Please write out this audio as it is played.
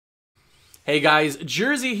Hey guys,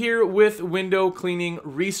 Jersey here with Window Cleaning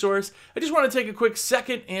Resource. I just want to take a quick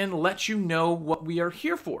second and let you know what we are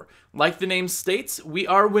here for. Like the name states, we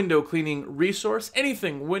are window cleaning resource.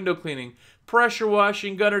 Anything window cleaning, pressure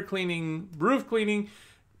washing, gutter cleaning, roof cleaning,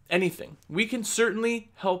 anything. We can certainly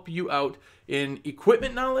help you out in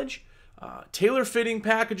equipment knowledge, tailor fitting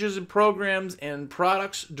packages and programs and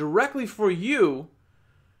products directly for you,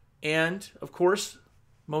 and of course,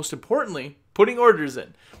 most importantly, putting orders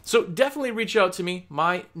in. So definitely reach out to me.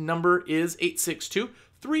 My number is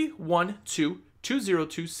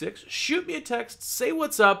 862-312-2026. Shoot me a text, say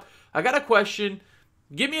what's up. I got a question.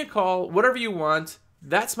 Give me a call, whatever you want.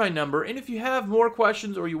 That's my number. And if you have more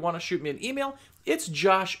questions or you want to shoot me an email, it's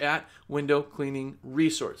Josh@Window Cleaning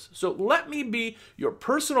Resource. So let me be your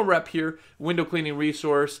personal rep here, Window Cleaning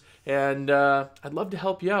Resource, and I'd love to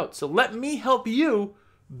help you out. So let me help you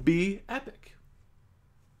be epic.